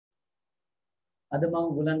අද මම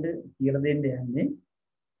ඔයගලන්ට කියලා දෙන්න යන්නේ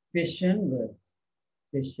question words.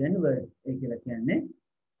 question words ඒ කියලා කියන්නේ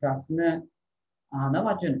ප්‍රශ්න අහන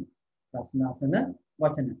වචන. ප්‍රශ්න අසන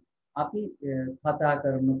වචන. අපි කතා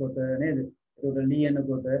කරනකොට නේද? ඒක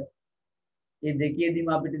ලියනකොට මේ දෙකේදීම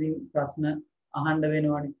අපිට ඉතින් ප්‍රශ්න අහන්න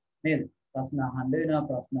වෙනවනේ නේද? ප්‍රශ්න අහන්න වෙනවා,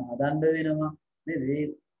 ප්‍රශ්න හදන්න වෙනවා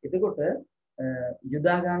නේද? එතකොට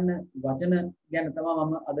යොදා ගන්න වචන ගැන තමයි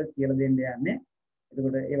මම අද කියලා දෙන්න යන්නේ.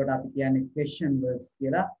 එතකොට ඒවට අපි කියන්නේ question words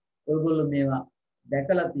කියලා. ඔයගොල්ලෝ මේවා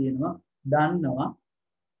දැකලා තියෙනවා, දන්නවා.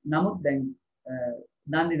 නමුත් දැන්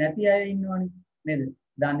දන්නේ නැති අය ඉන්නවනේ නේද?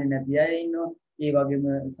 දන්නේ නැති අය ඉන්නවා. ඒ වගේම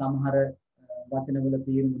සමහර වචනවල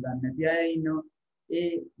තේරුම දන්නේ නැති අය ඉන්නවා.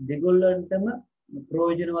 ඒ දෙගොල්ලන්ටම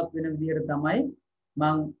ප්‍රයෝජනවත් වෙන විදිහට තමයි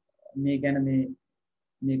මම මේ ගැන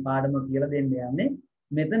මේ පාඩම කියලා දෙන්න යන්නේ.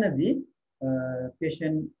 මෙතනදී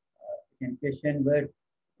question words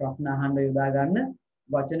ප්‍රශ්න අහන්න යොදා ගන්න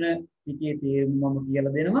වචන ටිකේ තේරුම මම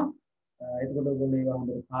කියලා දෙනවා. එතකොට ඔයගොල්ලෝ ඒවා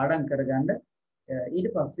හොඳට පාඩම් කරගන්න. ඊට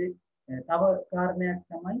පස්සේ තව කාරණයක්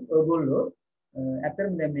තමයි ඔයගොල්ලෝ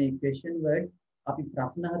ඇත්තටම දැන් මේ question words අපි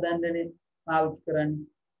ප්‍රශ්න හදන්නනේ පාවිච්චි කරන්නේ.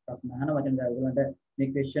 ප්‍රශ්න අහන වචන ගාන ඔයගොල්ලන්ට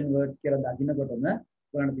මේ question words කියලා දකින්නකොටම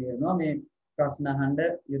ඔයගොල්ලන්ට තේරෙනවා මේ ප්‍රශ්න අහන්න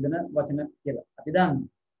යොදන වචන කියලා. අපි දන්නවා.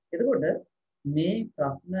 එතකොට මේ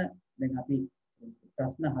ප්‍රශ්න දැන් අපි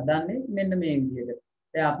ප්‍රශ්න හදන්නේ මෙන්න මේ විදිහට.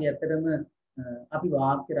 දැන් අපි ඇත්තටම අපි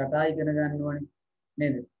වාක්‍ය රටා ඉගෙන ගන්න ඕනේ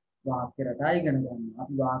නේද? වාක්‍ය රටා ඉගෙන ගන්නවා.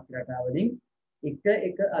 අපි වාක්‍ය රටා වලින්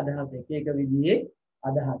එක අදහස් එක විදිහේ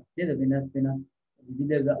අදහස් නේද? වෙනස්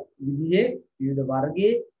විදිහේ විවිධ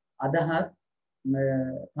වර්ගයේ අදහස්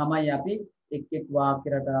තමයි අපි එක් වාක්‍ය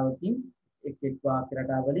රටාවකින් එක් වාක්‍ය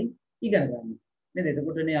රටා වලින් ඉගෙන ගන්න. නේද?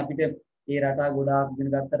 එතකොටනේ අපිට ඒ රටා ගොඩාක්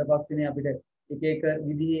ඉගෙන ගත්තට පස්සේනේ අපිට එක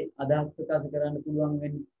විදිහේ අදහස් ප්‍රකාශ කරන්න පුළුවන්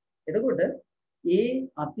වෙන්නේ. එතකොට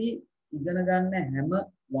අපි ඉගෙන ගන්න හැම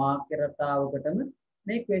වාක්‍ය රටාවකටම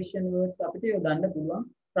මේ question words අපිට යොදන්න පුළුවන්.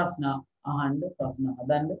 ප්‍රශ්න අහන්න, ප්‍රශ්න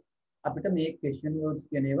හදන්න අපිට මේ question words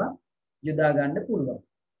කියන ඒවා යොදා ගන්න පුළුවන්.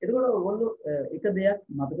 එතකොට ඔයගොල්ලෝ එක දෙයක්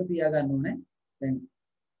මතක තියාගන්න ඕනේ. දැන්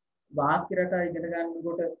වාක්‍ය රටා ඉගෙන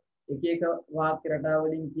ගන්නකොට එක වාක්‍ය රටා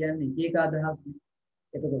වලින් කියන්නේ එක අදහස්.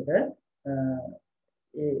 එතකොට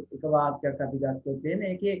එක වාක්‍යයක් අපි ගත්තොත්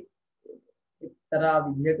මේකේ එක්තරා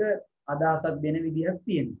විදිහක අදහසක් දෙන විදිහක්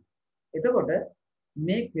තියෙනවා. එතකොට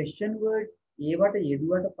මේ question words ඒවට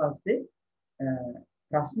යෙදුවට පස්සේ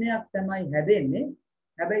ප්‍රශ්නයක් තමයි හැදෙන්නේ.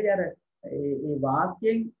 හැබැයි අර ඒ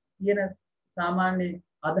වාක්‍යයෙන් කියන සාමාන්‍ය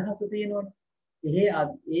අදහස තියෙනවනේ.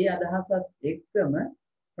 ඒ අදහසත් එක්කම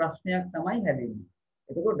ප්‍රශ්නයක් තමයි හැදෙන්නේ.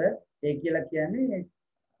 එතකොට ඒ කියලා කියන්නේ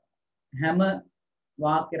හැම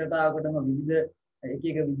වාක්‍ය රටාවකටම විවිධ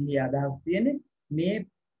එක විදිහේ අදහස් තියෙන්නේ. මේ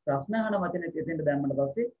ප්‍රශ්න අහන වචනේ දෙතෙන්ට දැම්මම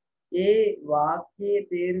පස්සේ ඒ වාක්‍යයේ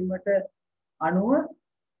තේරුමට අනුව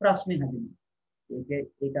ප්‍රශ්නේ හැදෙනවා.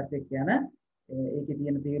 ඒකත් එක්ක යන ඒකේ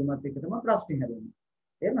තියෙන තේරුමත් එක්ක තමයි ප්‍රශ්නේ හැදෙන්නේ.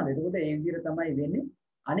 තේරුණාද? එතකොට ඒ විදිහට තමයි වෙන්නේ.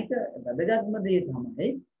 අනික වැදගත්ම දේ තමයි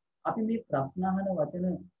අපි මේ ප්‍රශ්න අහන වචන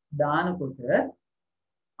දානකොට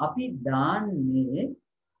අපි දාන්නේ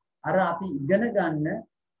අර අපි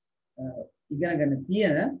ඉගෙනගෙන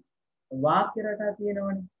තියෙන වාක්‍ය රටා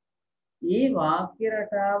තියෙනවනේ. ඒ වාක්‍ය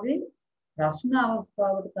රටාවේ ප්‍රශ්න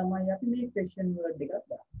අවස්ථාවට තමයි අපි මේ question word එකක්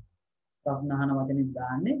දාන්නේ. ප්‍රශ්න අහන වචනේ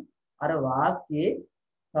දාන්නේ අර වාක්‍යයේ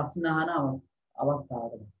ප්‍රශ්න අහන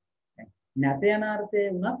අවස්ථාවට. නැත යන අර්ථයේ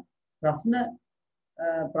උනත්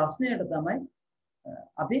ප්‍රශ්නයට තමයි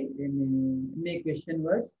අපි මේ question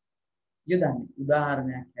words යොදන්නේ.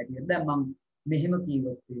 උදාහරණයක් හැටියට දැන් මම මෙහෙම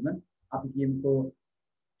කීවොත් අපි කියමුකෝ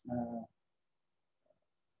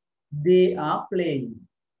they are playing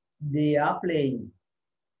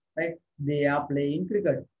right, they are playing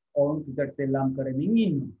cricket. ඔවුන් ක්‍රිකට් සෙල්ලම් කරමින්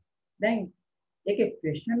ඉන්නවා. දැන් ඒකේ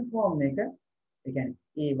question form එක ඒ කියන්නේ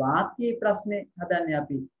ඒ වාක්‍යයේ ප්‍රශ්නේ හදන්නේ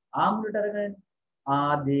අපි ආමුලට අරගෙන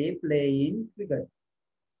are they playing cricket?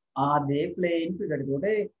 Are they playing cricket?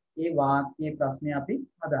 ඒකට ඒ වාක්‍යයේ ප්‍රශ්නේ අපි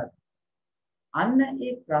හදාගන්න. අන්න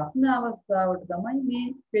ඒ ප්‍රශ්න අවස්ථාවට තමයි මේ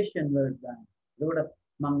question word ගන්න. ඒකට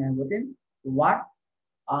මම අහුවොත් what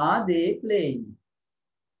are they playing?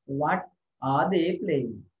 What are they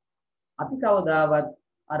playing? අපි කවදාවත්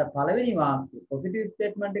අර පළවෙනි වාක්‍ය positive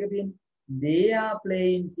statement එක තියෙන they are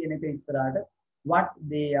playing කියන එක ඉස්සරහට what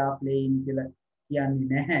they are playing කියලා කියන්නේ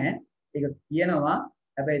නැහැ. ඒක කියනවා.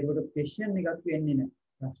 හැබැයි ඒකට question එකක් වෙන්නේ නැහැ.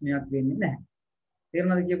 ප්‍රශ්නයක් වෙන්නේ නැහැ.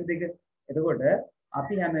 තේරුණාද කියපු දෙක? එතකොට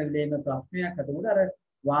අපි හැම වෙලේම ප්‍රශ්නයක් හදනකොට අර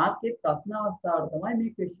වාක්‍යයේ ප්‍රශ්න අවස්ථාවට තමයි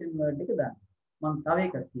මේ question word එක දාන්නේ. මම තව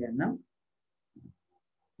එකක් කියන්නම්.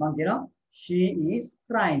 මම කියනවා she is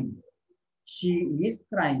crying. She is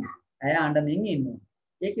crying. ඇය අඬමින් ඉන්නවා.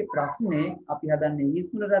 ඒකේ ප්‍රශ්නේ අපි හදන්නේ is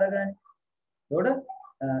මුලට අරගෙන. එතකොට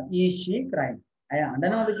is she crying? අය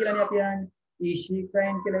අඬනවද කියලානේ අපි අහන්නේ. Is she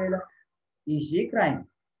crying කියලා වෙලා. Is she crying?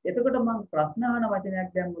 එතකොට මම ප්‍රශ්න අහන වචනයක්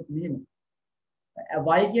දැම්මොත් මෙහෙම.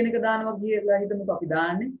 why කියන එක දානවා කියලා හිතමුකෝ අපි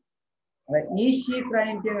දාන්නේ. is she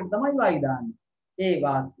crying කියන එක තමයි why දාන්නේ. ඒ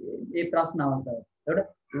වාක්‍යයේ ඒ ප්‍රශ්න අවස්ථාව. එතකොට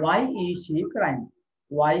why is she crying?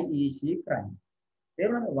 Why is she crying?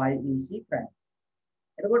 තේරුණාද? Why is she crying?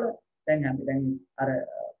 එතකොට දැන් අපි දැන් අර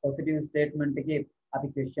positive statement එකේ අපි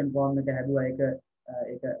question form එක හැදුවා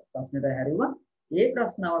ඒක ප්‍රශ්නෙට හැරුවා. ඒ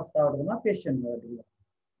ප්‍රශ්න අවස්ථාවට තමයි question word එක.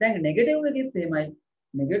 දැන් negative එකෙත් එහෙමයි.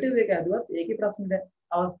 negative එක හැදුවත් ඒකේ ප්‍රශ්නෙට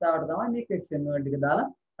අවස්ථාවට තමයි මේ question word එක දාලා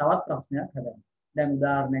තවත් ප්‍රශ්නයක් හදන්නේ. දැන්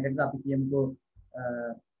උදාහරණයකට අපි කියමුකෝ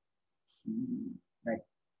like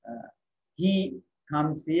he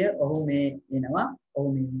comes here ඔහු මේ එනවා ඔහු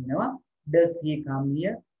මේ එනවා does he come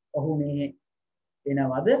here ඔහු මේ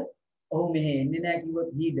එනවද ඔහු මෙහෙ එන්නේ නැහැ කිව්වොත්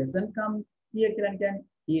he doesn't come here කියලා කියන්නේ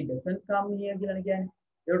he doesn't come here කියලා කියන්නේ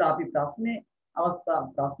ඒකට අපි ප්‍රශ්නේ අවස්ථාව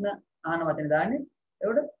ප්‍රශ්න අහන වචනේ දාන්නේ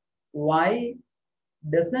ඒකට why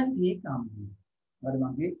doesn't he come here වල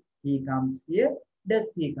මම කිව්වේ he comes here does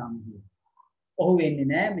he come here ඔහු වෙන්නේ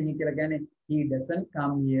නැහැ මෙහි කියලා කියන්නේ he doesn't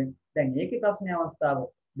come here දැන් ඒකේ ප්‍රශ්නේ අවස්ථාව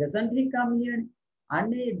doesn't he come here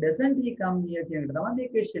අනේ doesn't he come here කියන එක තමයි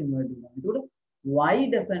මේ question word එක. ඒකට why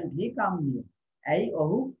doesn't he come here? ඇයි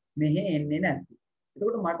ඔහු මෙහෙ එන්නේ නැත්තේ?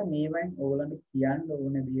 එතකොට මට මේ වයින් ඕගලන්ට කියන්න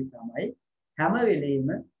ඕන දේ තමයි හැම වෙලෙම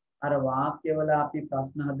අර වාක්‍යවල අපි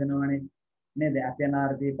ප්‍රශ්න හදනවනේ නේද?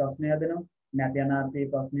 අත්‍යනාර්ථී ප්‍රශ්න හදනවා, නැත්‍යනාර්ථී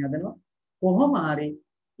ප්‍රශ්න හදනවා. කොහොම හරි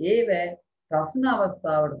ඒවැ ප්‍රශ්න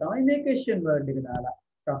අවස්ථාවට තමයි මේ question word එක දාලා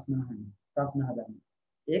ප්‍රශ්න අහන්නේ. ප්‍රශ්න හදන්නේ.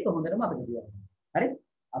 ඒක හොඳට මතක තියාගන්න. හරි?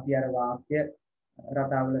 අපි අර වාක්‍ය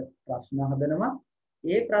රටාවල ප්‍රශ්න හදනවා.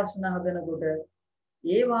 ඒ ප්‍රශ්න හදනකොට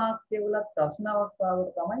ඒ වාක්‍යවල ප්‍රශ්න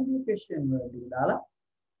අවස්ථාවට තමයි මේ question word එක දාලා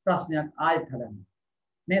ප්‍රශ්නයක් ආයෙත් හදන්නේ.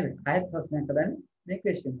 නේද? ආයෙත් ප්‍රශ්නයක් හදන්නේ මේ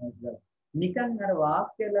question words දාලා. නිකන් අර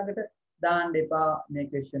වාක්‍ය ළඟට දාන්න එපා මේ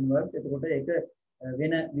question words. එතකොට ඒක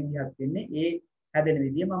වෙන විදිහක් වෙන්නේ. ඒ හැදෙන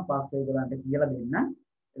විදිය මම පස්සේ ඔයගලන්ට කියලා දෙන්නම්.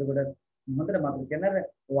 එතකොට හොඳට මතක තියාගන්න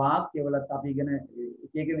වාක්‍යවලත් අපි ඉගෙන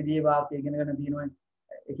එක විදිහේ වාක්‍ය ඉගෙන ගන්න තියෙනවා.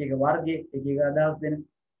 එක වර්ගයේ එක අදහස් දෙන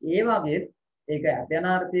ඒ වගේ ඒක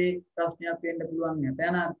අත්‍යනාර්ථී ප්‍රශ්නයක් වෙන්න පුළුවන්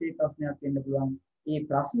නැත්‍යනාර්ථී ප්‍රශ්නයක් වෙන්න පුළුවන් මේ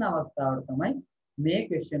ප්‍රශ්න අවස්ථාවට තමයි මේ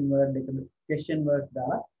question word එක question words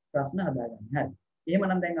දාලා ප්‍රශ්න හදාගන්නේ. හරි.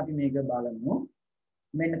 එහෙමනම් දැන් අපි මේක බලමු.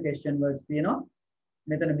 මෙන්න question words තියෙනවා.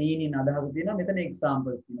 මෙතන meaning අදහස තියෙනවා. මෙතන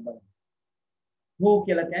examples තියෙනවා බලන්න. who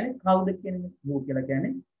කියලා කියන්නේ කවුද කියන්නේ? who කියලා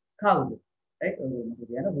කියන්නේ කවුද? right? ඔය මොකද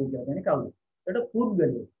කියන්නේ who කියලා කියන්නේ කවුද? ඒකට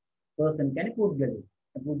පුද්ගලයෙක්. person කියන්නේ පුද්ගලයෙක්.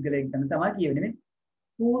 පුද්ගලයෙක් ගැන තමයි කියවෙන්නේ නේ.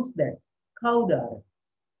 who's that? කවුද අර?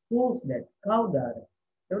 who's that? කවුද අර?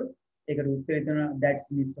 ඒකට උත්තරය දෙනවා that's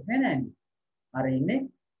Mr. Fernando. අර ඉන්නේ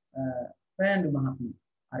ෆර්නෑන්ඩෝ මහත්මයා.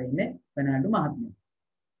 අර ඉන්නේ ෆර්නෑන්ඩෝ මහත්මයා.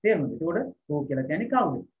 තේරුණාද? ඒකට who කියලා කියන්නේ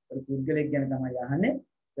කවුද? ඒක පුද්ගලයෙක් ගැන තමයි අහන්නේ.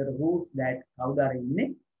 ඒකට who's that? කවුද අර ඉන්නේ?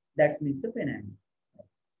 that's Mr. Fernando.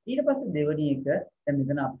 ඊට පස්සේ දෙවෙනි එක දැන්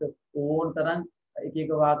මෙතන අපිට ඕන තරම් එක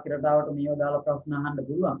වාක්‍ය රටාවට මේව දාලා ප්‍රශ්න අහන්න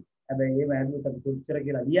පුළුවන්. හැබැයි ඒව හැදුවට අපි කොච්චර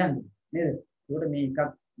කියලා ලියන්නේ නේද? ඒකට මේ එකක්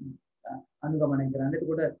අනුගමනය කරන්න.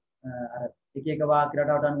 එතකොට අර එක වාක්‍ය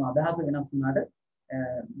රටාවට අනුව අදහස වෙනස් වුණාට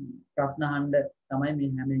ප්‍රශ්න අහන්න තමයි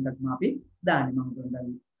මේ හැම එකක්ම අපි දාන්නේ. මම දැන්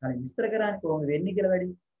කලින් විස්තර කරන්නේ කොහොමද වෙන්නේ කියලා වැඩි.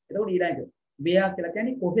 එතකොට ඊළඟ where කියලා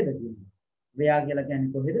කියන්නේ කොහෙද කියන්නේ. where කියලා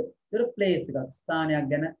කියන්නේ කොහෙද? ඒතර place එකක් ස්ථානයක්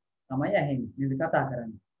ගැන තමයි ඇහෙන්නේ. නේද කතා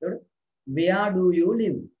කරන්නේ. එතකොට where do you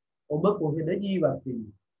live? ඔබ කොහෙද ජීවත්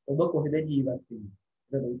වෙන්නේ? ඔබ කොහෙද ජීවත් වෙන්නේ?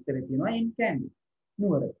 ඒකට උත්තරේ තියෙනවා in Candy.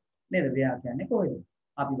 නුවර. නේද? where කියන්නේ කොහෙද?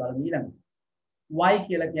 අපි බලමු ඊළඟට. why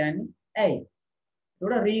කියලා කියන්නේ ඇයි?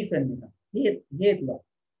 ඒකට reason එක. හේතුවක්.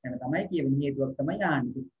 එන තමයි කියන්නේ හේතුවක් තමයි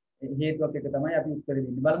ආන්නේ. හේතුවක් එක තමයි අපි උත්තර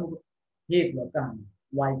දෙන්නේ. බලමුකෝ. හේතුවක් ආන්නේ.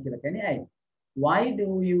 why කියලා කියන්නේ ඇයි? why do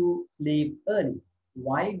you sleep early?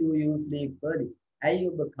 why do you sleep early? ඇයි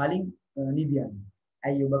ඔබ කලින් නිදියන්නේ?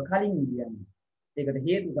 ඇයි ඔබ කලින් නිදියන්නේ? ඒකට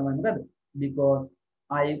හේතුව තමයි මොකද? because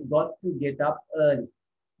I got to get up early.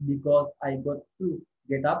 because I got to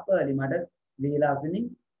get up early. මට වේලාසනින්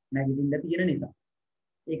නැගිටින්න තියෙන නිසා.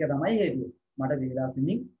 ඒක තමයි හේතුව. මට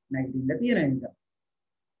වේලාසනින් නැගිටින්න තියෙන නිසා.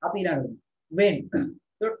 අපි ඊළඟට when.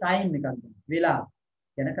 so time එකක් ගන්න. වේලාව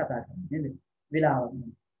ගැන කතා කරන්නේ නේද? වේලාව.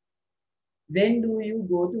 when do you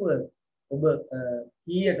go to work? ඔබ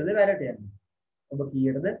කීයටද වැඩට යන්නේ? ඔබ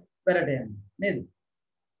කීයටද වැඩට යන්නේ? නේද?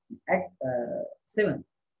 at 7.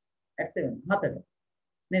 at 7 හතට.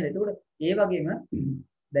 නේද? එතකොට ඒ වගේම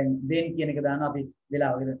දැන් when කියන එක දාන අපි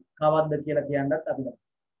වෙලාව කවද්ද කියලා කියන්නත් අපි දානවා.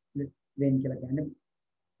 when කියලා කියන්නේ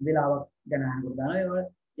වෙලාවක් ගැන අහනකොට දානවා.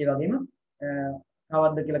 ඒ වගේම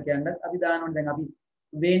කවද්ද කියලා කියන්නත් අපි දානවනේ. දැන් අපි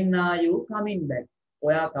when are you coming back?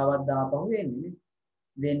 ඔයා කවද්ද ආපහු එන්නේ?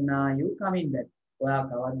 when are you coming back? ඔයා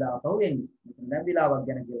කවද්ද ආපහු එන්නේ? මෙතන දැන් වෙලාවක්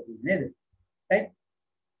ගැන කියලා තියෙන්නේ නේද? right?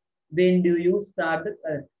 When do you start the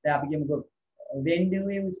දැන් අපි කියමුකෝ when do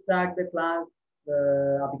you start the class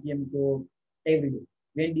අපි කියමුකෝ every day.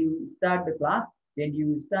 When do you start the class? When do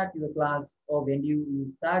you start your class or when do you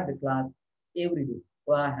start the class every day?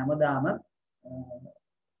 ඔයා හැමදාම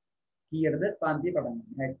කීයටද පන්තිය පටන්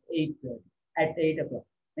ගන්න? at 8:30 at 8 o'clock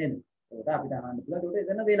නේද? ඒකට අපිට අහන්න පුළුවන්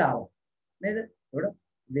ඒකට එතන වෙලාව නේද? ඒකට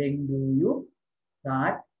when do you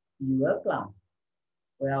start your class?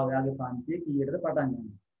 ඔයා ඔයාගේ පන්තිය කීයටද පටන් ගන්න?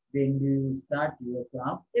 When do you start your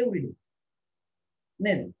class every day?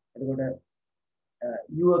 නේද? එතකොට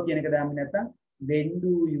your කියන එක දාන්නේ නැත්නම් when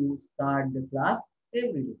do you start the class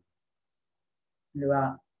every day? ඒවා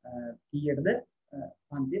කීයටද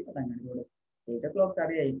පන්තිය පටන් ගන්න? ඒකට 8 o'clock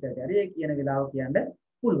හරි 8:30 හරි කියන වෙලාව කියන්න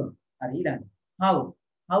පුළුවන්. හරි ඊළඟ.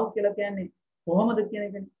 How කියලා කියන්නේ කොහොමද කියන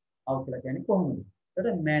එකනේ. how කියලා කියන්නේ කොහොමද?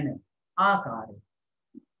 ඒකට manner ආකාරය.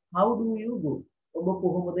 How do you go? ඔබ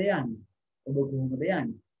කොහොමද යන්නේ? ඔබ කොහොමද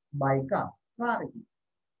යන්නේ? by car කාරකින්.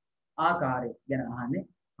 ආකාරය ගැන අහන්නේ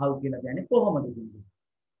how කියලා කියන්නේ කොහොමද කියන්නේ.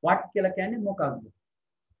 what කියලා කියන්නේ මොකක්ද?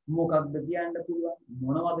 මොකක්ද කියන්න පුළුවන්.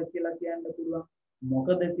 මොනවද කියලා කියන්න පුළුවන්.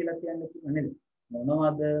 මොකද කියලා කියන්න පුළුවන් නේද?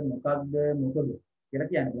 මොනවද මොකක්ද මොකද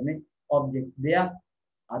කියලා කියන්නේ මේ object දෙයක්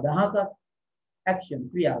අදහසක් action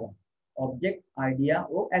ක්‍රියාවක් object idea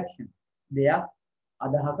or action දෙයක්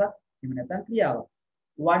අදහසක් එහෙම නැත්නම් ක්‍රියාවක්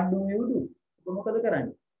what do you do ඔබ මොකද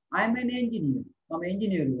කරන්නේ I am an engineer මම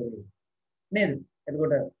engineering නේද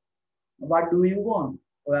එතකොට what do you want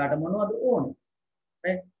ඔයාට මොනවද ඕනේ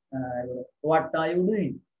right what are you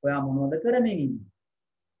doing ඔයා මොනවද කරමින් ඉන්නේ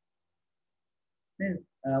නේද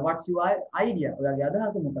what's your idea ඔයාගේ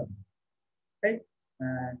අදහස මොකක්ද right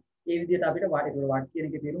ඒ විදිහට අපිට what කියන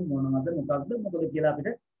එකේ තේරුම මොනවද මොකක්ද මොකද කියලා අපිට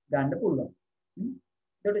ගන්න පුළුවන්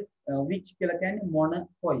එතකොට which කියලා කියන්නේ මොන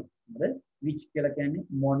කොයි හරිද which කියලා කියන්නේ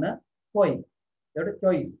මොන කොයි එතකොට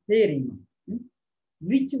choice තේරීම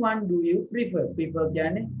which one do you prefer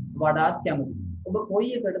කියන්නේ වඩාත් කැමති ඔබ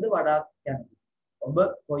කොයි එකටද වඩාත් කැමති ඔබ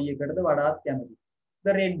කොයි එකටද වඩාත් කැමති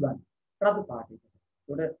the red one රතු පාට එක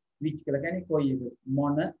එතකොට which කියලා කියන්නේ කොයි එක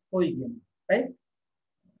මොන කොයි කියන්නේ right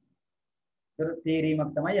ඒතර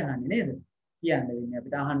තේරීමක් තමයි අහන්නේ නේද කියන්න වෙන්නේ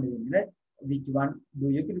අපිට අහන්න වෙන්නේ which one do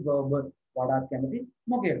you prefer ඔබ වඩාත් කැමති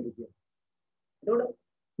මොකේද කියලා එතකොට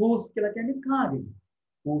whose කියලා කියන්නේ කාගේද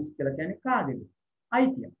whose කියලා කියන්නේ කාගේද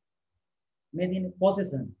අයිතිය මේ දින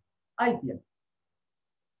possession අයිතිය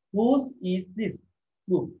whose is this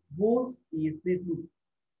book whose is this book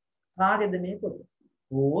කාගේද මේ පොත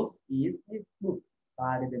whose is this book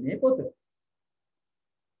කාගේද මේ පොත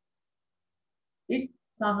it's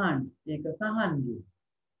සහන්ස් ඒක සහන්ගේ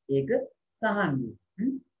ඒක සහන්ගේ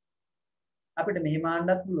අපිට මෙහෙම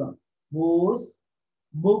ආන්නත් පුළුවන් whose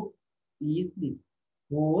book is this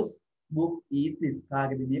whose book is this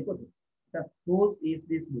කාගේද මේ පොත whose is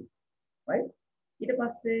this book right ඊට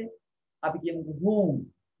පස්සේ අපි කියමු whom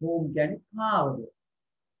කියන්නේ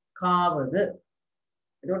කාවද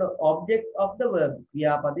එතකොට object of the verb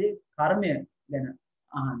ක්‍රියාපදයේ කර්මය ගැන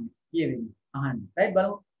අහන්නේ කියවෙන්නේ අහන්නේ right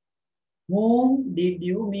බලමු whom did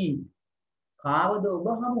you meet කාවද ඔබ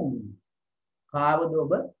හමු වුනේ කාවද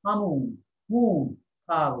ඔබ හමු වුනේ whom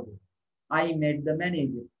කාවද I met the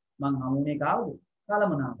manager මං හමුනේ කාවද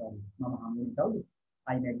කලමනාකරුවා මම හමුනේ කවුද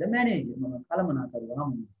I met the manager මම කලමනාකරුවා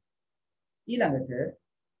හමුනේ ඊළඟට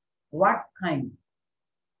what kind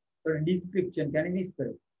description කියන්නේ විස්තර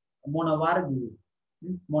මොන වර්ගයේ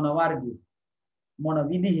මොන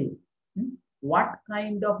විදිහේ what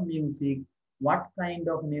kind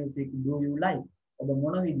of music do you like ඔබ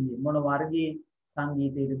මොන විදිහේ මොන වර්ගයේ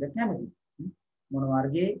සංගීතයටද කැමති මොන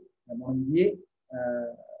වර්ගයේ මොන විදිහේ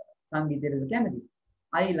සංගීතයටද කැමති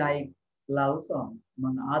I like love songs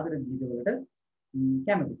මම ආදර ගීත වලට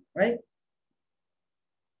කැමති right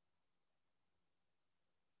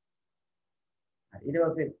ඊට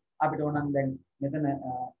පස්සේ අපිට ඕනනම් දැන් මෙතන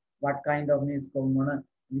what kind of music මොන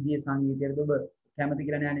විදිහේ සංගීතයටද ඔබ කැමති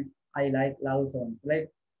කියලා නෑනේ I like love songs right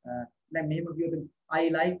දැන් මෙහෙම කියොත් I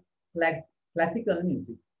like classical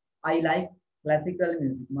music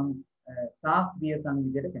මම ශාස්ත්‍රීය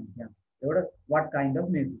සංගීතයට කැමතියි ඒකට what kind of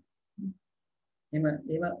music එහෙම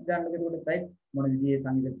ගන්නකොට ඒකට right මොන විදිහේ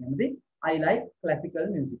සංගීතයකට කැමති I like classical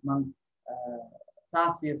music මම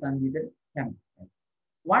ශාස්ත්‍රීය සංගීතයට කැමතියි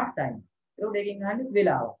what time ඒකට එකකින් අහන්නේ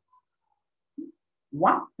වෙලාව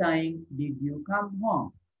what time did you come home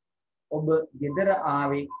ඔබ ගෙදර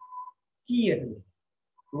ආවේ කීයටද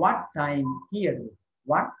what time කීයටද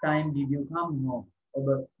what time did you come home ඔබ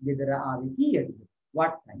ගෙදර ආවේ කීයටද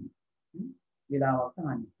what time වෙලාවක්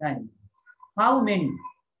අහන්නේ time how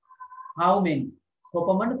many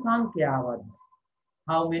කොපමණ සංඛ්‍යාවක්ද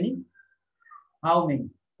how many how many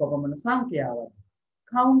කොපමණ සංඛ්‍යාවක්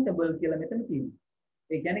countable කියලා මෙතන තියෙනවා.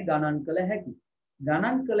 ඒ කියන්නේ ගණන් කළ හැකි.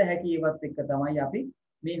 ගණන් කළ හැකි ඒවත් එක්ක තමයි අපි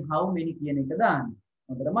මේ how many කියන එක දාන්නේ.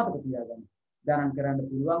 හොඳට මතක තියාගන්න. ගණන් කරන්න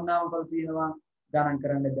පුළුවන් නාමපද තියෙනවා, ගණන්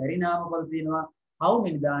කරන්න බැරි නාමපද තියෙනවා. how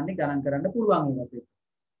many දාන්නේ ගණන් කරන්න පුළුවන් ඒවත් එක්ක.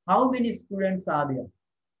 how many students are there?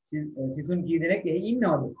 සිසුන් කී දෙනෙක් එහි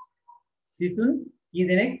ඉන්නවද? සිසුන් කී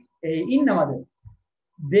දෙනෙක් එහි ඉන්නවද?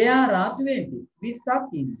 There are 20. 20ක්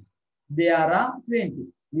ඉන්නවා. There are 20.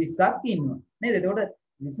 20ක් ඉන්නවා. නේද? එතකොට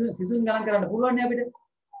සිසුන් ගණන් කරන්න පුළුවන් නේ අපිට.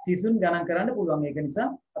 සිසුන් ගණන් කරන්න පුළුවන්. ඒක නිසා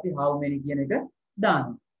අපි how many කියන එක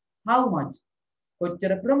දානවා. How much?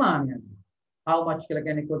 කොච්චර ප්‍රමාණයක්ද? How much කියලා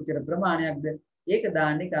කියන්නේ කොච්චර ප්‍රමාණයක්ද? ඒක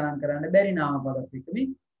දාන්නේ ගණන් කරන්න බැරි නාමපදයක් එක්ක මේ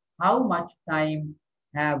how much time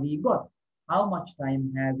have we got? How much time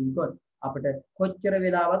have we got? අපිට කොච්චර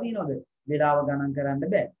වෙලාව තියෙනවද? වෙලාව ගණන් කරන්න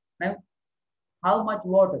බෑ. නේද? How much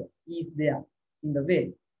water is there in the well?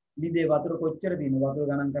 ලිදේ වතුර කොච්චර තියෙනවද? වතුර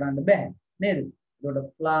ගණන් කරන්න බෑ. නේද? ඒකට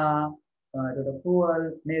flour, ඒකට fuel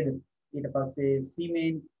නේද? ඊට පස්සේ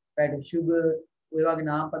cement, ඊට sugar ඔය වගේ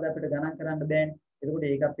නාමපද අපිට ගණන් කරන්න බෑනේ. එතකොට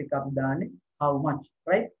ඒකත් එක්ක අපි දාන්නේ how much,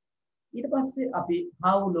 right? ඊට පස්සේ අපි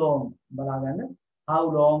how long බලාගන්න. how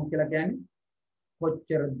long කියලා කියන්නේ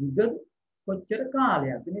කොච්චර දිගද? කොච්චර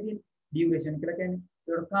කාලයක්ද? මේ duration කියලා කියන්නේ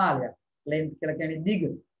ඒකට කාලයක්. length කියලා කියන්නේ දිග.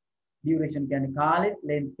 duration කියන්නේ කාලය,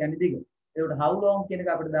 length කියන්නේ දිග. ඒකට how long කියන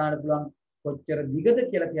එක අපිට දාන්න පුළුවන් කොච්චර දිගද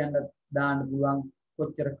කියලා කියන්නත් දාන්න පුළුවන්.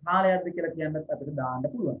 කොච්චර කාලයක්ද කියලා කියන්නත් අපිට දාන්න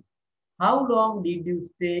පුළුවන්. How long did you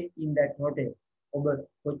stay in that hotel? ඔබ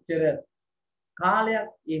කොච්චර කාලයක්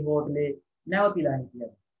ඒ හෝටලේ නැවතිලා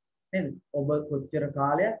හිටියද? නේද? ඔබ කොච්චර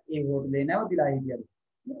කාලයක් ඒ හෝටලේ නැවතිලා හිටියද?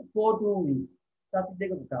 For 2 weeks. සති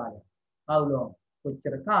දෙකක කාලයක්. How long?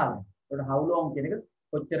 කොච්චර කාලයක්? ඒකට how long කියන එක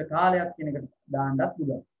කොච්චර කාලයක් කියන එකට දාන්නත්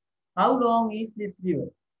පුළුවන්. How long is this river?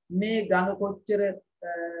 මේ ගඟ කොච්චර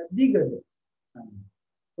දිගද?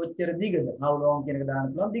 කොච්චර දිගද? How long කියන එක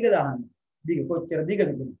දාන්න පුළුවන්. දිග දාන්න. දිග කොච්චර දිගද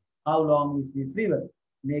කියන්නේ. How long is this river?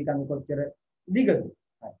 මේ ගඟ කොච්චර දිගද?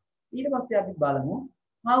 හරි. ඊට පස්සේ අපි බලමු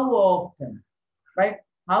how often. Right?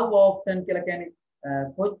 How often කියලා කියන්නේ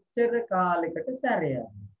කොච්චර කාලයකට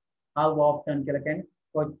සැරයක්ද? How often කියලා කියන්නේ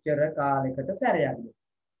කොච්චර කාලයකට සැරයක්ද?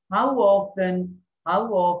 How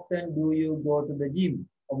often do you go to the gym?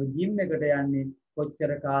 ඔබ gym එකට යන්නේ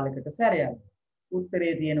කොච්චර කාලයකට සැරයක්ද?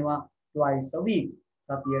 උත්තරේ තියෙනවා twice a week.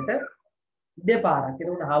 සතියට දෙපාරක්.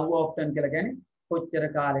 ඒකට how often කියලා කියන්නේ කොච්චර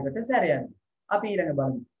කාලයකට සැරයක්ද? අපි ඊළඟ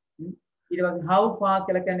බලමු. ඊට පස්සේ how far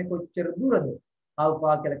කියලා කියන්නේ කොච්චර දුරද? how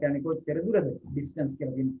far කියලා කියන්නේ කොච්චර දුරද? distance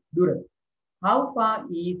කියලා කියන්නේ දුර. how far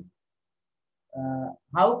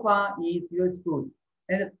is your school?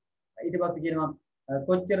 නේද? ඊට පස්සේ කියනවා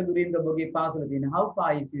කොච්චර දුරින්ද ඔබගේ පාසල තියෙන්නේ? how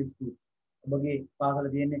far is your school? ඔබගේ පාසල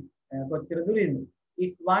තියෙන්නේ කොච්චර දුරින්ද?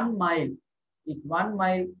 it's 1 mile. it's 1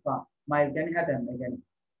 mile far. mile කියන්නේ හැතැම්ම. ඒ කියන්නේ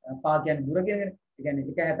far කියන්නේ දුර කියන එක. ඒ කියන්නේ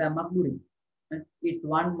එක හැතැම්මක් දුරින්. it's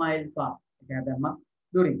 1 mile far. එක හැතැම්මක්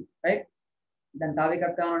දුරින්. right? දැන් තව එකක්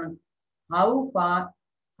ගන්නවනම්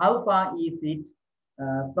how far is it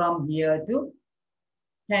from here to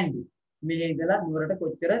Kandy? මෙහි ඉඳලා නුවරට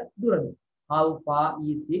කොච්චර දුරද? how far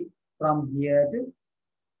is it from here to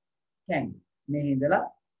Kandy? මෙහි ඉඳලා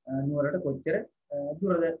නුවරට කොච්චර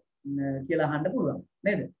දුරද කියලා අහන්න පුළුවන්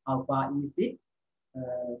නේද? how far is it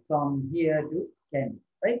from here to Kandy?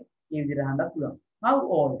 right? මේ විදිහට අහන්න පුළුවන්. how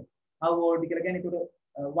old කියලා කියන්නේ ඒක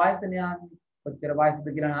වයසනේ අහන්නේ. කොච්චර වයසද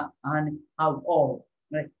කියලා අහන්නේ how old.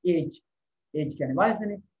 right? age කියන්නේ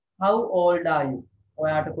වයසනේ. how old are you?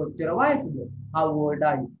 ඔයාට කොච්චර වයසද? how old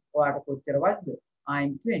are you? ඔයාට කොච්චර වයසද? I'm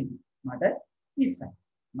 20. මට 20යි.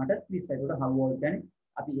 මට 20යි. ඒක how old කියන්නේ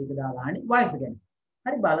අපි ඒක දාලා අහන්නේ වයස ගැන.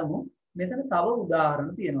 හරි බලමු. මෙතන තව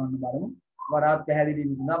උදාහරණ තියෙනවා බලමු. වඩාත් පැහැදිලි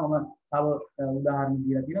වෙන්න සඳහා මම තව උදාහරණ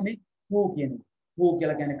දීලා තියෙනවා මේ who කියන එක. who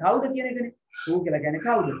කියලා කියන්නේ කවුද කියන එකනේ. who කියලා කියන්නේ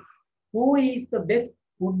කවුද? who is the best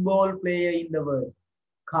football player in the world?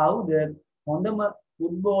 කවුද හොඳම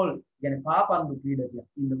ෆුට්බෝල් කියන්නේ පාපන්දු ක්‍රීඩකයා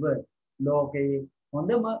in the world? ලෝකයේ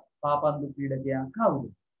හොඳම පාපන්දු ක්‍රීඩකයා කවුද?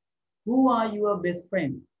 who are your best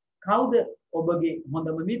friends? කවුද ඔබගේ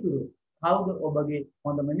හොඳම මිතුරු? කවුද ඔබගේ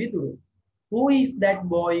හොඳම මිතුරු? who is that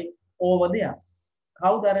boy over there?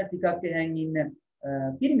 කවුද අර ටිකක් එහෙන් ඉන්න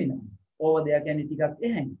පිරිමිනා? over there කියන්නේ ටිකක්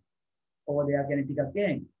එහෙන්. over there කියන්නේ ටිකක්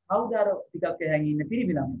එහෙන්. කවුද අර ටිකක් එහෙන් ඉන්න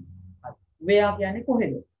පිරිමිනා? where කියන්නේ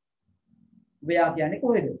කොහෙද? where කියන්නේ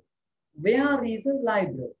කොහෙද? where is the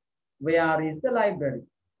library? where is the library?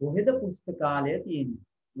 කොහෙද පුස්තකාලය තියෙන්නේ?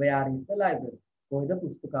 where is the library? කොහෙද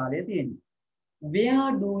පුස්තකාලය තියෙන්නේ? where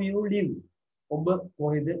do you live? ඔබ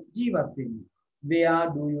කොහෙද ජීවත් වෙන්නේ? where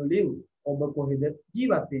do you live? ඔබ කොහෙද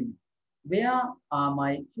ජීවත් වෙන්නේ? where are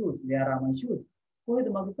my shoes? where are my shoes? කොහෙද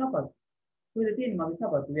මගේ සපත්? කොහෙද තියෙන්නේ මගේ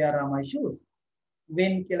සපත්? where are my shoes?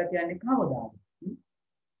 when කියලා කියන්නේ කවදාද?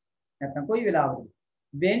 නැත්නම් කොයි වෙලාවද?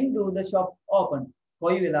 When do the shops open?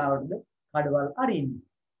 කොයි වෙලාවටද කඩවල් අරින්නේ?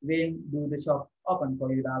 When do the shops open?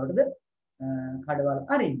 කොයි වෙලාවටද කඩවල්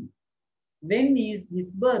අරින්නේ? When is his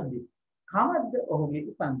birthday? කවද්ද ඔහුගේ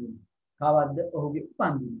උපන්දින? කවද්ද ඔහුගේ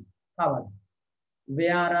උපන්දින? කවද්ද?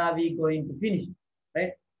 Where are we going to finish?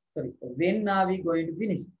 Right? Sorry. When are we going to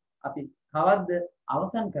finish? අපි කවද්ද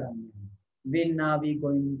අවසන් කරන්නේ? When are we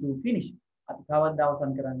going to finish? අපි කවද්ද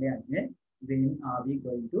අවසන් කරන්න යන්නේ? When are we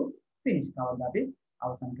going to finish? කවද්ද අපි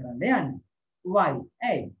අවසන් කරන්න යන්නේ? Why?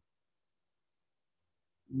 ඇයි?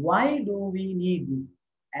 Why do we need it?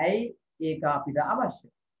 ඇයි ඒක අපිට අවශ්‍ය?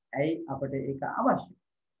 ඇයි අපට ඒක අවශ්‍ය?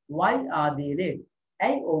 Why are they late?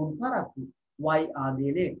 ඇයි ඔවුන් පරක්කු? Why are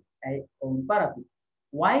they late? ඇයි ඔවුන් පරක්කු?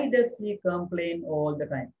 Why does he complain all the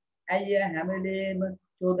time? ඇයි හැම වෙලේම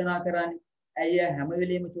චෝදනා කරන්නේ? ඇයි හැම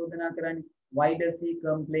වෙලේම චෝදනා කරන්නේ? Why does he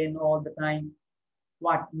complain all the time?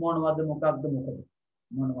 What? මොනවද මොකක්ද මොකද?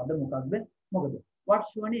 මොනවද මොකක්ද මොකද?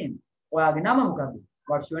 What's your name? ඔයාගේ නම මොකක්ද?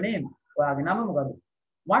 What's your name? ඔයාගේ නම මොකක්ද?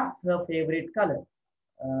 What's her favorite color?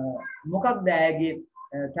 මොකක්ද ඇයගේ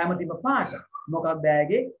කැමතිම පාට? මොකක්ද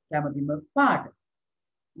ඇයගේ කැමතිම පාට?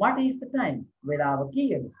 What is the time? වෙලාව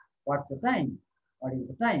කීයද? What's the time? What is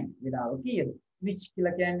the time? වෙලාව කීයද? Which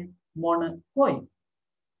කියලා කියන්නේ මොන කොයි?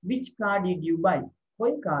 Which car did you buy?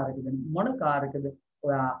 කොයි කාර් එකද? මොන කාර් එකද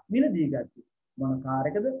ඔයා මිලදී ගත්තේ? මොන කාර්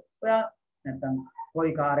එකද ඔයා නැත්නම්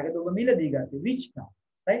කොයි කාර් එකද ඔබ මිලදී ගත්තේ? Which car?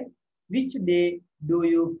 Right? Which day do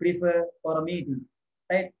you prefer for a meeting?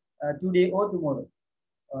 Right? Today or tomorrow?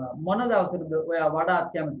 මොන දවසටද ඔයා වඩාත්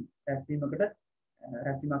කැමති? රැස්වීමකට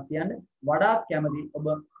රැස්වීමක් කියන්නේ වඩාත් කැමති ඔබ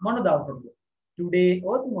මොන දවසටද? Today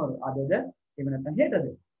or tomorrow? අදද? එහෙම නැත්නම් හෙටද?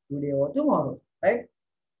 Today or tomorrow? Right?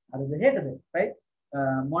 අදද හෙටද? Right?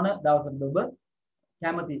 මොන දවසටද ඔබ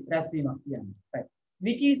කැමති රැස්වීමක් කියන්නේ? Right?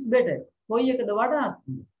 Which is better? කොයි එකද වඩාත්?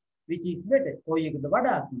 Which is better? කොයි එකද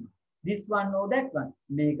වඩාත්? This one or that one?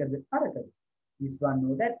 මේකද අරකද? This one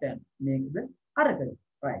or that one? මේකද අරකද?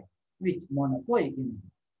 Right? Which මොන කොයි කියන්නේ?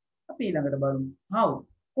 අපි ඊළඟට බලමු how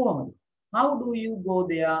කොහොමද? How do you go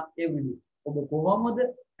there every day? ඔබ කොහොමද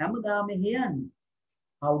හැමදාම එහෙ යන්නේ?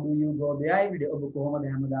 How do you go there every day? ඔබ කොහොමද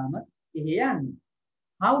හැමදාම එහෙ යන්නේ?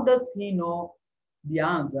 How does he know the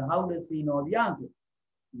answer? How does he know the answer?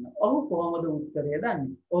 ඔහු කොහොමද උත්තරය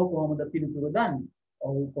දන්නේ? ඔහු කොහොමද පිළිතුර දන්නේ?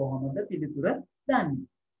 ඔහු කොහොමද පිළිතුර දන්නේ?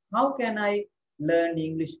 How can I learn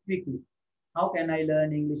English quickly? How can I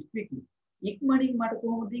learn English quickly? ඉක්මනින් මට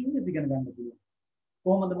කොහොමද ඉංග්‍රීසි ඉගෙන ගන්න පුළුවන්?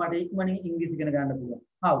 කොහොමද මට ඉක්මනින් ඉංග්‍රීසි ඉගෙන ගන්න පුළුවන්?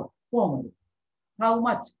 How? කොහොමද? How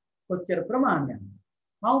much? කොච්චර ප්‍රමාණයක්?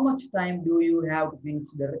 How much time do you have to finish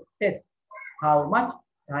the test? How much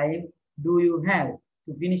time do you have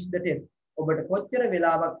to finish the test? ඔබට කොච්චර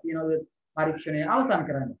වෙලාවක් තියෙනවද පරීක්ෂණය අවසන්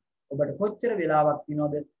කරන්න? ඔබට කොච්චර වෙලාවක්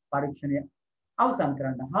තියෙනවද පරීක්ෂණය අවසන්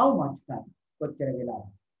කරන්න? How much time? කොච්චර වෙලාවක්?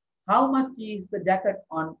 How much is the jacket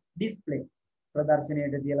on display?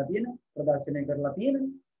 ප්‍රදර්ශනයට තියලා තියෙන ප්‍රදර්ශනය කරලා තියෙන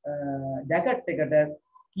ජැකට් එකට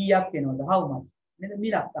කීයක් වෙනවද? How much? නේද?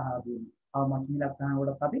 මිලක් අහලා තියෙනවා. How much මිලක්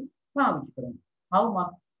අහනකොට අපි පාවිච්චි කරනවා.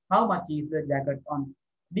 How much is the jacket on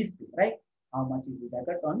display? Right? How much is the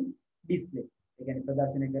jacket on display? ඒ කියන්නේ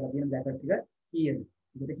ප්‍රදර්ශනය කරලා තියෙන ජැකට් එක කීයද?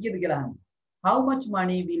 ඒකට කීයද කියලා අහන්නේ. How much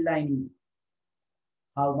money will I need?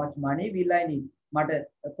 How much money will I need? මට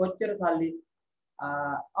කොච්චර සල්ලි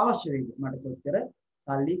අවශ්‍ය වෙයිද? මට කොච්චර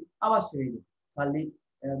සල්ලි අවශ්‍ය වෙයිද? සල්ලි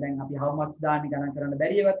දැන් අපි how much දාන්නේ ගණන් කරන්න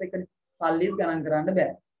බැරි ඒවත් එක්කනේ. සල්ලිත් ගණන් කරන්න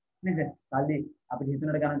බෑ. නේද? සල්ලි අපිට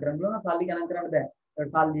හිතුනට ගණන් කරන්න පුළුවන් සල්ලි ගණන් කරන්න බෑ. ඒ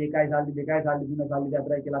සල්ලි 1යි සල්ලි 2යි සල්ලි 3යි සල්ලි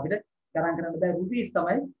 4යි කියලා අපිට ගණන් කරන්න බෑ. රුපීස්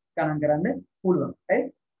තමයි ගණන් කරන්න පුළුවන්. right?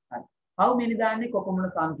 How many දාන්නේ කොපමණ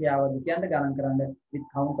සංඛ්‍යාවද කියන්න ගණන් කරන්න with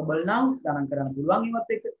countable nouns ගණන් කරන්න පුළුවන්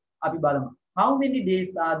ඒවත් එක්ක අපි බලමු. How many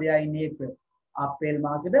days are there in April? අප්‍රේල්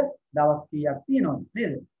මාසෙද දවස් කීයක් තියෙනවද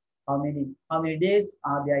නේද? How many days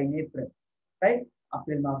are there in April? Right?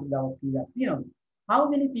 අප්‍රේල් මාසෙ දවස් කීයක් තියෙනවද? How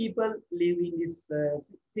many people live in this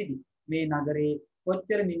city? මේ නගරේ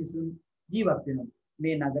කොච්චර මිනිසුන් ජීවත් වෙනවද?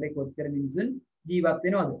 මේ නගරේ කොච්චර මිනිසුන් ජීවත්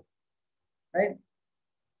වෙනවද? Right?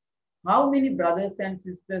 How many brothers and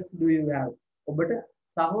sisters do you have? ඔබට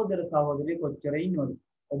සහෝදර සහෝදරියෝ කොච්චර ඉන්නවද?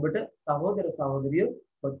 ඔබට සහෝදර සහෝදරියෝ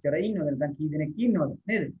කොච්චර ඉන්නවද? නැත්නම් කී දෙනෙක් ඉන්නවද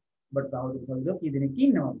නේද? ඔබට සහෝදර සහෝදරියෝ කී දෙනෙක්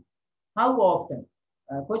ඉන්නවද? How often?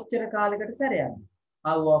 කොච්චර කාලයකට සැරයක්ද?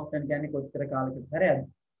 How often කියන්නේ කොච්චර කාලයකට සැරයක්ද?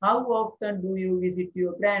 How often do you visit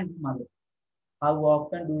your grandmother? How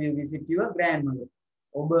often do you visit your grandmother?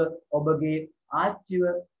 ඔබගේ ආච්චිව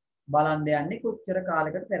බලන්න යන්නේ කොච්චර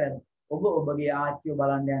කාලයකට සැරයක්ද? ඔබගේ ආච්චිව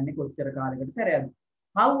බලන්න යන්නේ කොච්චර කාලයකට සැරයක්ද?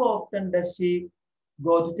 How often does she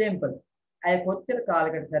go to temple? ඇය කොච්චර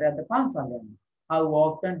කාලයකට සැරයක්ද පන්සල් යන්නේ? How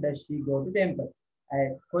often does she go to temple? ඇය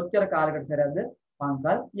කොච්චර කාලයකට සැරයක්ද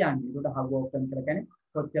පන්සල් යන්නේ. ඒකට how often කියලා කියන්නේ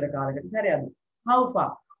කොච්චර කාලයකට සැරයක්ද. How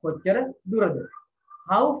far කොච්චර දුරද.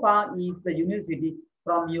 How far is the university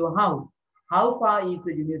from your house? How far is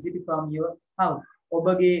the university from your house?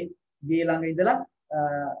 ඔබගේ ගේ ළඟ ඉඳලා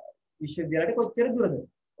විශ්වවිද්‍යාලයට කොච්චර දුරද?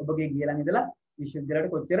 ඔබගේ ගේ ළඟ ඉඳලා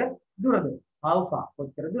විශ්වවිද්‍යාලයට කොච්චර දුරද? How far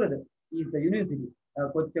කොච්චර දුරද? Is the university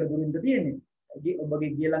කොච්චර දුරින්ද තියෙන්නේ?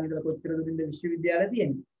 ඔබගේ ගේ ළඟ ඉඳලා කොච්චර දුරින්ද විශ්වවිද්‍යාලය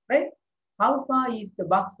තියෙන්නේ? Right? How far is the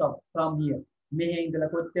bus stop from here? මෙහි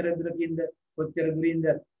ඉඳලා කොච්චර දුරින්ද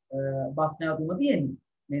බස් නැවතුම තියෙන්නේ?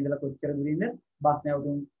 මේ ඉඳලා කොච්චර දුරින්ද බස්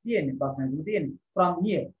නැවතුම තියෙන්නේ? From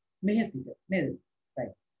here මෙහි සිට නේද?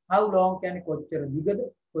 right. How long කියන්නේ කොච්චර දිගද?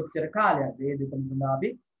 කොච්චර කාලයක්ද? මේ දෙකම සඳහා අපි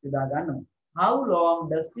යොදා ගන්නවා. How long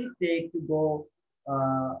does it take to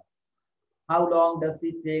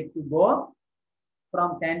go from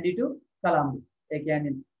Kandy to Colombo? ඒ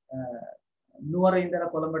කියන්නේ නුවර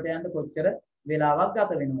ඉඳලා කොළඹට යන්න කොච්චර වෙලාවක්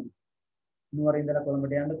ගත වෙනවද? නුවර ඉඳලා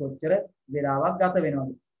කොළඹට යන්න කොච්චර වෙලාවක් ගත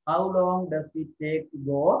වෙනවද? How long does it take to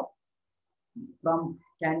go from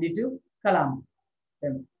Kandy to Colombo?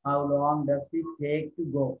 Then how long does it take to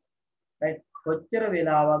go? Right? කොච්චර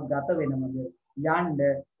වෙලාවක් ගත වෙනවද යන්න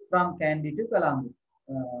from Kandy to Colombo?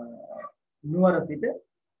 නුවර සිට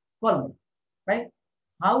Colombo. Right?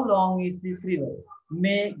 How long is this river?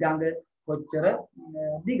 මේ ගඟ කොච්චර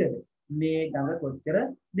දිගද? මේ ගඟ කොච්චර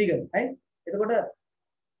දිගද? right? එතකොට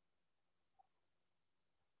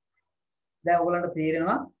දැන් ඔයගලන්ට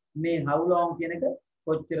තේරෙනවා මේ how long කියන එක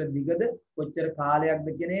කොච්චර දිගද කොච්චර කාලයක්ද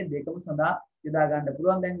කියන මේ දෙකම සඳහා යොදා ගන්න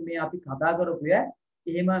පුළුවන්. දැන් මේ අපි කතා කරපු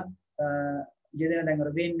එහෙම යෙදෙන දැන්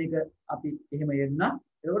අර වෙන් එක අපි එහෙම යෙදුණා.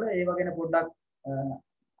 එතකොට ඒව ගැන පොඩ්ඩක්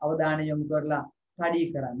අවධානය යොමු කරලා ස්ටඩි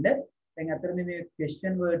කරන්න. දැන් අතර මේ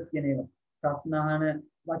question words කියන ඒවා ප්‍රශ්න අහන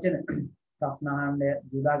වචන ප්‍රශ්න අහන්න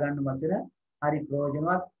යොදා ගන්න වචන හරි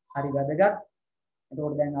ප්‍රයෝජනවත් හරි වැදගත්.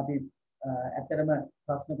 එතකොට දැන් අපි ඇත්තටම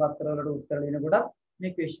ප්‍රශ්න පත්‍ර වලට උත්තර දෙනකොට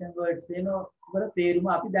මේ question words එන වල තේරුම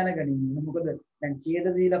අපි දැනගනින්න. මොකද දැන් ඡේද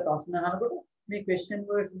දීලා ප්‍රශ්න අහනකොට මේ question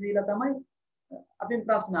words දීලා තමයි අපි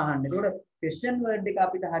ප්‍රශ්න අහන්නේ. ඒකට question word එක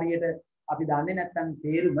අපිට හරියට අපි දන්නේ නැත්නම්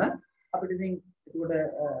තේරුම අපිට ඉතින් ඒකට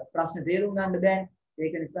ප්‍රශ්න තේරුම් ගන්න බෑ.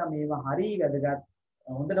 ඒක නිසා මේවා හරි වැදගත්.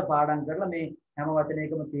 හොඳට පාඩම් කරලා මේ හැම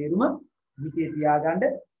වචනයකම තේරුම හිතේ තියාගන්න.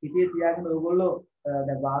 හිතේ තියාගෙන ඔයගොල්ලෝ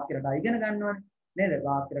දැන් වාක්‍ය රටා ඉගෙන ගන්නවනේ. නේද?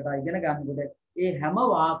 වාක්‍ය රටා ඉගෙන ගන්නකොට ඒ හැම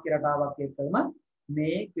වාක්‍ය රටාවක් එක්කම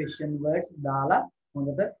මේ question words දාලා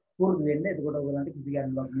හොඳට පුරුදු වෙන්න. එතකොට ඔයගොල්ලන්ට කිසි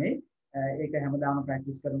ගැටලුවක් නෙවෙයි. ඒක හැමදාම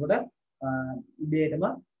ප්‍රැක්ටිස් කරනකොට ඉබේටම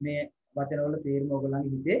මේ වචනවල තේරුම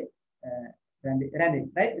ඔයගොල්ලන්ගේ හිතේ රැඳෙයි.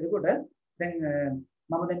 right? එතකොට දැන්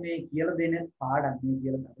මම දැන් මේ කියලා දෙන පාඩම් මේ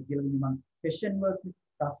කියලා දෙන්නේ මම question words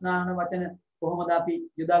ප්‍රශ්න අහන වචන කොහොමද අපි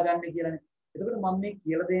යොදා ගන්න කියලානේ. එතකොට මම මේ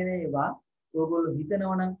කියලා දෙන ඒවා ඔයගොල්ලෝ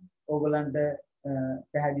හිතනවනම් ඔයගොල්ලන්ට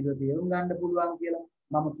පැහැදිලිව තේරුම් ගන්න පුළුවන් කියලා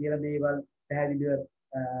මම කියලා දේවල් පැහැදිලිව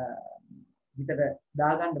හිතට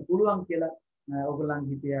දාගන්න පුළුවන් කියලා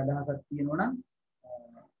ඔයගොල්ලන්ගේ හිතේ අදහසක් තියෙනවනම්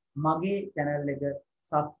මගේ channel එක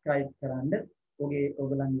subscribe කරන්න.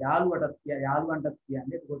 ඔයගොල්ලන් යාළුවන්ටත්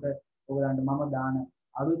කියන්න. එතකොට ඔයගොල්ලන්ට මම දාන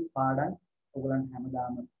අලුත් පාඩම් ඔයගොල්ලන්ට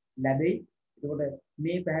හැමදාම ලැබෙයි. එතකොට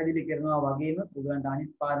මේ පැහැදිලි කරනවා වගේම ඔයගොල්ලන්ට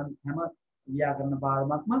අනිත් පාඩම් හැම ව්‍යාකරණ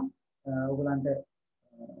පාඩමක්ම ඔයගොල්ලන්ට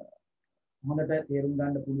හොඳට තේරුම්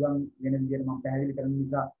ගන්න පුළුවන් වෙන විදිහට මම පැහැදිලි කරන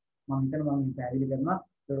නිසා මම හිතනවා මම පැහැදිලි කරනවා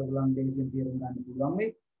ඒක ඔයගොල්ලන් දෙවිසින් තේරුම් ගන්න පුළුවන්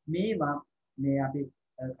වෙයි. මේවා මේ අපි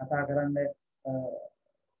කතා කරන්න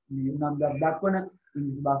මේ උනන්දුවක් දක්වන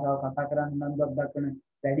ඉංග්‍රීසි භාෂාව කතා කරන්න උනන්දුවක් දක්වන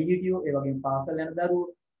වැඩිහිටියෝ ඒ වගේම පාසල් යන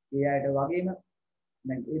දරුවෝ ඒ අයට වගේම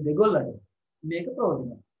දැන් මේ දෙගොල්ලට මේක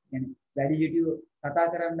ප්‍රයෝජනවත්. يعني වැඩිහිටියෝ කතා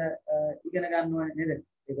කරන්න ඉගෙන ගන්නවනේ නේද?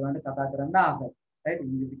 ඒගොල්ලන්ට කතා කරන්න ආසයි. right?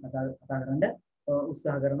 ඉංග්‍රීසි කතා කරන්න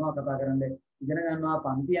උත්සාහ කරනවා කතා කරන්න ඉගෙන ගන්නවා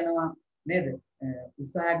පන්ති යනවා නේද?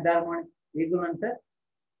 උත්සාහයක් දානවානේ. ඒගොල්ලන්ට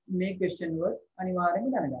මේ question words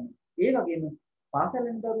අනිවාර්යයෙන්ම දැනගන්න. ඒ වගේම පාසල්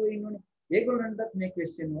යන දරුවෝ ඉන්නෝනේ. ඒගොල්ලන්ටත් මේ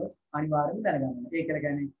question words අනිවාර්යයෙන්ම දැනගන්න. ඒක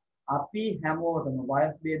කියන්නේ අපි හැමෝටම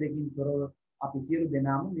වයස් ભેදකින් තොරව අපි සියලු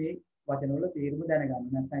දෙනාම මේ වචනවල තේරුම දැනගන්න.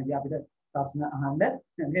 නැත්නම් ඉතින් අපිට ප්‍රශ්න අහන්න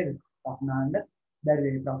නේද? ප්‍රශ්න අහන්න බැරි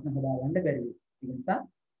වෙයි. ප්‍රශ්න හදාගන්න බැරි වෙයි. ඒ නිසා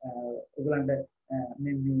ඔයගොල්ලන්ට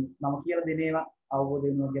මේ මම කියලා දෙන ඒවා අවබෝධ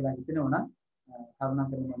වෙනවා කියලා හිතෙනවා නම්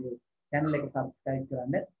කරුණාකරලා මගේ channel එක subscribe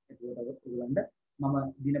කරන්න. එතකොට ඔයගොල්ලන්ට මම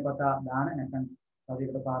දිනපතා දාන නැත්නම් තව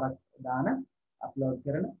එකට පාරක් දාන අප්ලෝඩ්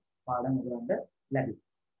කරන පාඩම් ඔයගොල්ලන්ට ලැබෙයි.